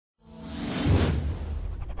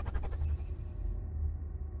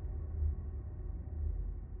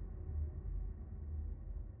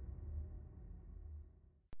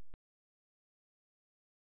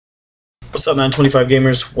What's up, Madden 25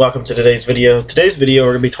 gamers? Welcome to today's video. Today's video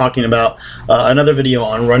we're going to be talking about another video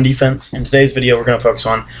on run defense. In today's video we're going to focus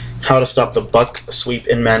on how to stop the buck sweep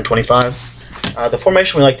in Madden 25. The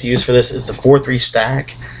formation we like to use for this is the 4-3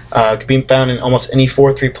 stack. It can be found in almost any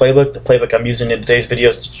 4-3 playbook. The playbook I'm using in today's video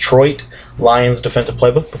is Detroit Lions defensive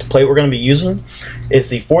playbook, but the play we're going to be using is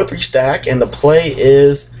the 4-3 stack, and the play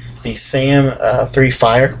is the Sam 3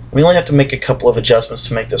 fire. We only have to make a couple of adjustments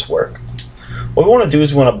to make this work. What we want to do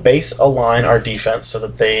is we want to base align our defense so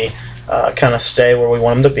that they kind of stay where we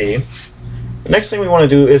want them to be. The next thing we want to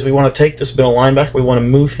do is we want to take this middle linebacker, we want to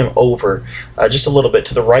move him over just a little bit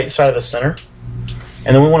to the right side of the center,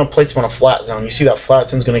 and then we want to place him on a flat zone. You see that flat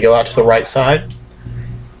zone is going to go out to the right side.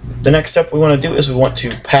 The next step we want to do is we want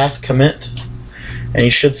to pass commit, and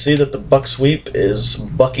you should see that the buck sweep is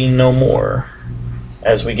bucking no more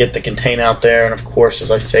as we get the contain out there. And of course, as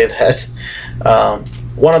I say that,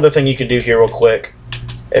 one other thing you can do here real quick,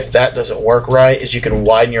 if that doesn't work right, is you can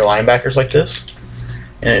widen your linebackers like this,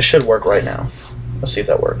 and it should work right now. Let's see if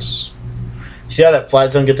that works. See how that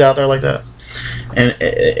flat zone gets out there like that? And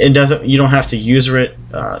it doesn't. You don't have to user it.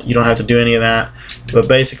 You don't have to do any of that. But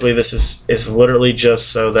basically, this is literally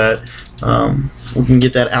just so that we can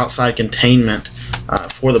get that outside containment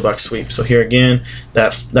for the buck sweep. So here again,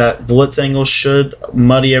 that blitz angle should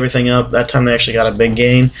muddy everything up. That time they actually got a big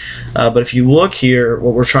gain. But if you look here,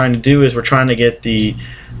 what we're trying to do is we're trying to get the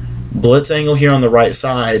blitz angle here on the right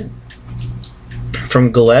side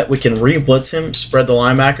from Gillette. We can re-blitz him, spread the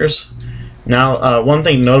linebackers. Now, one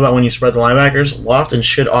thing to note about when you spread the linebackers, Lofton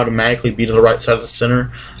should automatically be to the right side of the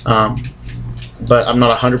center, but I'm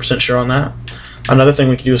not 100% sure on that. Another thing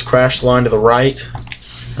we can do is crash the line to the right,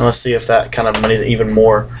 and let's see if that kind of muddies it even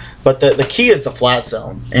more. But the key is the flat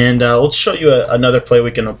zone, and let's show you another play we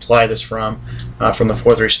can apply this from the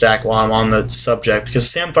 4-3 stack while I'm on the subject, because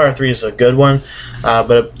Sam Fire 3 is a good one,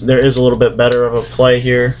 but there is a little bit better of a play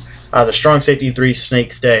here. The strong safety 3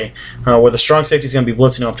 snake stay, where the strong safety is going to be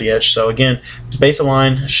blitzing off the edge. So again, base a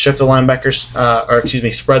line, shift the linebackers,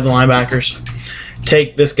 spread the linebackers.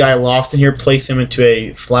 Take this guy Lofton here, place him into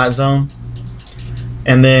a flat zone,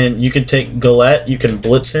 and then you can take Gillette, you can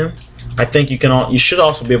blitz him. I think you should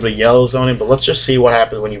also be able to yellow zone him, but let's just see what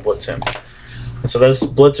happens when you blitz him. And so those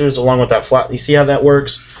blitzers along with that flat, you see how that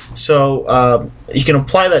works? So you can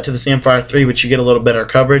apply that to the Sam Fire 3, but you get a little better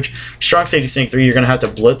coverage. Strong safety snake 3, you're going to have to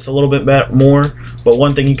blitz a little bit more, but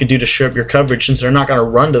one thing you can do to shore up your coverage, since they're not going to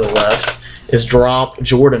run to the left, is drop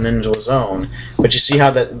Jordan into a zone. But you see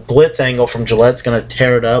how that blitz angle from Gillette's going to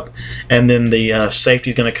tear it up, and then the safety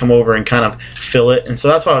is going to come over and kind of fill it. And so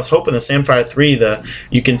that's why I was hoping the Sam Fire 3,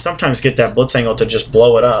 you can sometimes get that blitz angle to just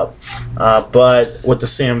blow it up. But with the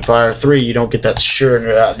Sam Fire 3, you don't get that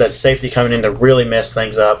that safety coming in to really mess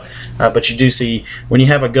things up. But you do see when you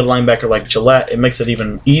have a good linebacker like Gillette, it makes it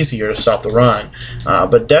even easier to stop the run.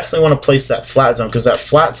 But definitely want to place that flat zone, because that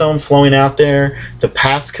flat zone flowing out there, the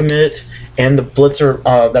pass commit, and the blitzer,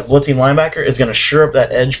 that blitzing linebacker is going to shore up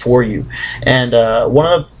that edge for you. And one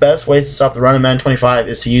of the best ways to stop the run in Madden 25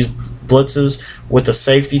 is to use blitzes with the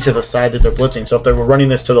safety to the side that they're blitzing. So if they were running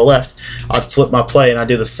this to the left, I'd flip my play and I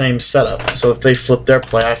do the same setup. So if they flip their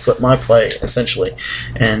play, I flip my play essentially.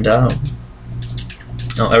 And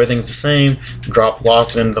everything's the same. Drop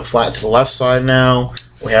Lofton into the flat to the left side now.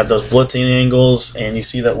 We have those blitzing angles, and you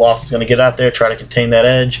see that Lofton's going to get out there, try to contain that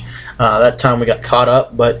edge. That time we got caught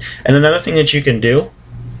up. And another thing that you can do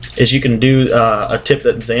is you can do a tip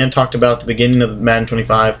that Zan talked about at the beginning of Madden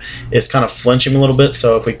 25 is kind of flinch him a little bit.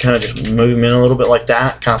 So if we kind of just move him in a little bit like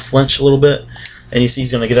that, kind of flinch a little bit, and you see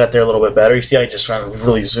he's going to get out there a little bit better. You see how he just kind of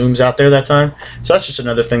really zooms out there that time? So that's just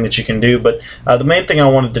another thing that you can do. But the main thing I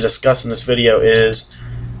wanted to discuss in this video is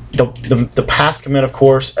the pass commit, of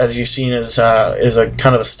course, as you've seen, is a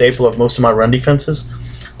kind of a staple of most of my run defenses,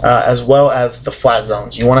 as well as the flat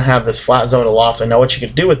zones. You want to have this flat zone to Lofton. Now what you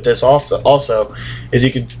could do with this also is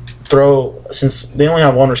you could throw, since they only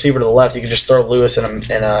have one receiver to the left, you could just throw Lewis in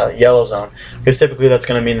a yellow zone, because typically that's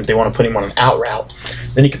going to mean that they want to put him on an out route.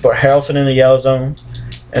 Then you could put Harrelson in the yellow zone,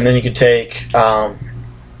 and then you could take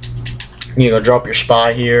drop your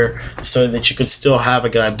spy here so that you could still have a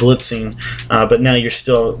guy blitzing, but now you're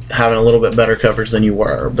still having a little bit better coverage than you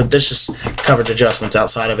were. But this just coverage adjustments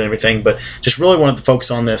outside of everything, but just really wanted to focus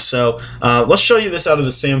on this. So let's show you this out of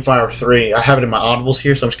the Sam Fire 3. I have it in my audibles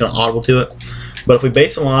here, so I'm just going to audible to it. But if we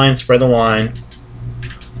base a line, spread the line,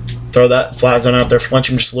 throw that flat zone out there, flinch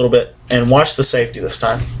him just a little bit, and watch the safety this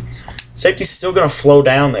time. Safety's still going to flow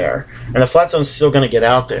down there, and the flat zone's still going to get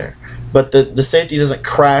out there. But the safety doesn't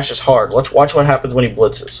crash as hard. Let's watch what happens when he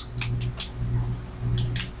blitzes.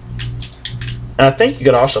 And I think you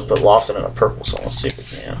could also put Lofton in a purple zone. Let's see if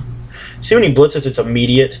we can. See when he blitzes, it's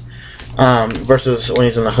immediate. versus when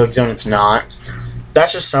he's in the hook zone, it's not.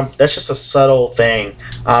 That's just a subtle thing.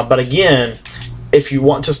 But again, if you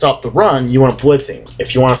want to stop the run, you want blitzing.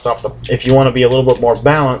 If you want to be a little bit more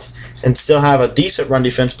balanced and still have a decent run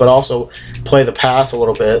defense, but also play the pass a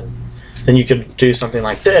little bit, then you could do something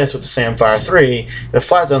like this with the Samfire 3. The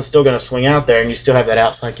flat zone's still going to swing out there, and you still have that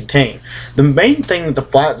outside contain. The main thing that the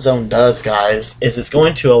flat zone does, guys, is it's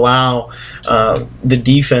going to allow the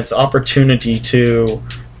defense opportunity to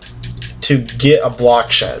get a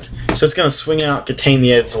block shed. So it's going to swing out, contain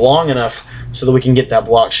the edge long enough so that we can get that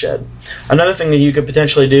block shed. Another thing that you could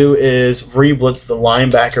potentially do is re-blitz the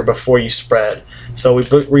linebacker before you spread. So we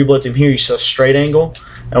re-blitz him here, you see a straight angle,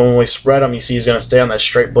 and when we spread him, you see he's going to stay on that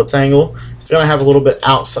straight blitz angle. It's going to have a little bit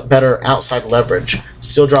better outside leverage.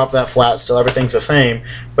 Still drop that flat, still everything's the same,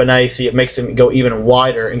 but now you see it makes him go even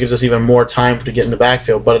wider and gives us even more time to get in the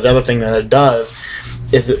backfield. But another thing that it does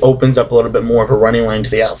is it opens up a little bit more of a running lane to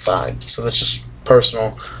the outside. So that's just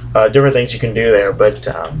personal, different things you can do there. But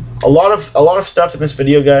a lot of stuff in this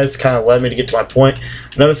video, guys, kind of led me to get to my point.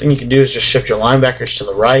 Another thing you can do is just shift your linebackers to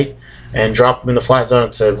the right and drop them in the flat zone.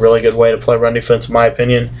 It's a really good way to play run defense, in my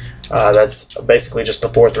opinion. That's basically just the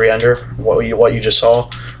 4-3 under, what you just saw.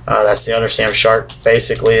 That's the under Sam Shark.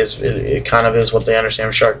 Basically, it kind of is what the under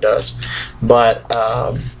Sam Shark does. But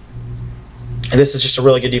this is just a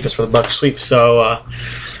really good defense for the buck sweep. So,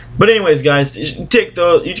 but anyways, guys, you can take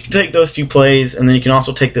those two plays, and then you can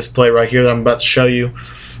also take this play right here that I'm about to show you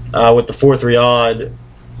with the 4-3 odd.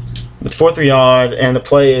 With 4-3 odd, and the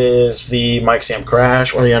play is the Mike Sam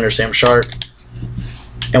Crash or the under Sam Shark.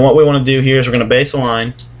 And what we want to do here is we're going to base a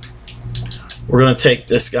line. We're going to take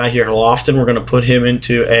this guy here, Lofton. We're going to put him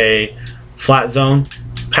into a flat zone,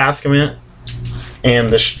 pass commit,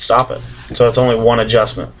 and this should stop it. So it's only one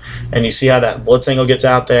adjustment. And you see how that blitz angle gets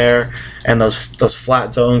out there, and those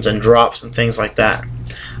flat zones and drops and things like that.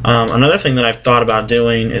 Another thing that I've thought about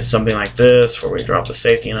doing is something like this, where we drop the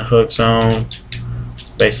safety in a hook zone.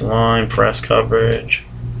 Base line, press coverage.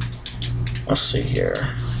 Let's see here.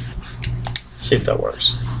 See if that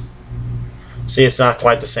works. See, it's not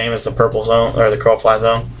quite the same as the purple zone or the curl flat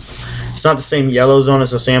zone. It's not the same yellow zone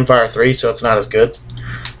as the Samfire 3, so it's not as good.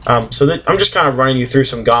 So I'm just kind of running you through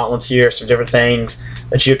some gauntlets here, some different things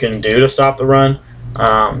that you can do to stop the run.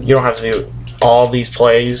 You don't have to do all these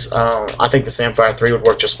plays. I think the Samfire 3 would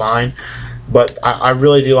work just fine. But I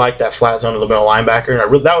really do like that flat zone of the middle linebacker,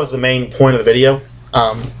 and that was the main point of the video.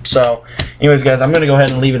 So anyways, guys, I'm going to go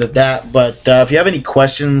ahead and leave it at that. But if you have any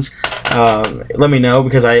questions, let me know,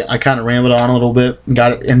 because I kind of rambled on a little bit and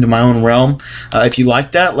got it into my own realm. If you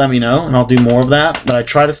like that, let me know, and I'll do more of that. But I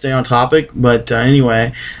try to stay on topic. But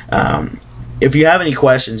anyway, if you have any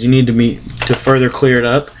questions you need to further clear it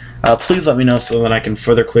up, please let me know so that I can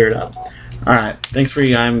further clear it up. Alright, thanks for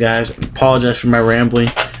your time, guys. Apologize for my rambling.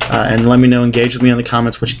 And let me know, engage with me in the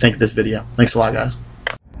comments what you think of this video. Thanks a lot, guys.